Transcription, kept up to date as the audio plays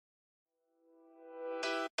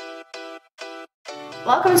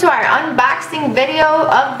Welcome to our unboxing video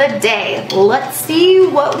of the day. Let's see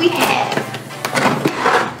what we have.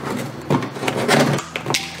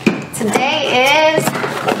 Today is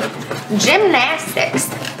gymnastics.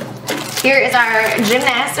 Here is our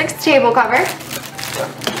gymnastics table cover.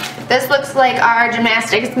 This looks like our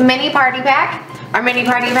gymnastics mini party pack. Our mini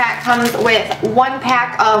party pack comes with 1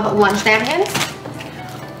 pack of lunch napkins,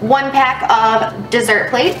 1 pack of dessert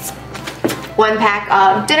plates, 1 pack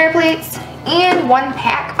of dinner plates, and 1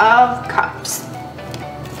 pack of cups.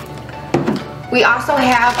 We also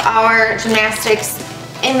have our gymnastics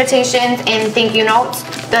invitations and thank you notes.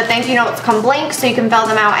 The thank you notes come blank so you can fill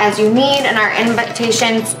them out as you need, and our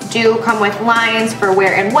invitations do come with lines for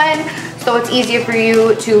where and when, so it's easier for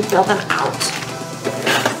you to fill them out.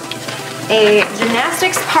 A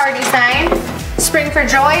gymnastics party sign. Spring for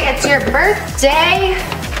joy, it's your birthday.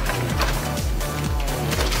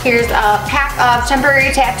 Here's a pack of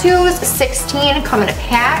temporary tattoos, 16 come in a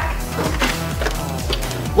pack.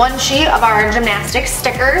 1 sheet of our gymnastics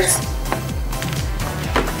stickers.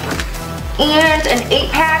 And an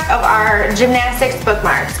 8-pack of our gymnastics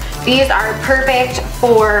bookmarks. These are perfect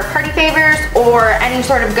for party favors or any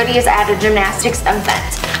sort of goodies at a gymnastics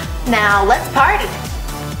event. Now let's party.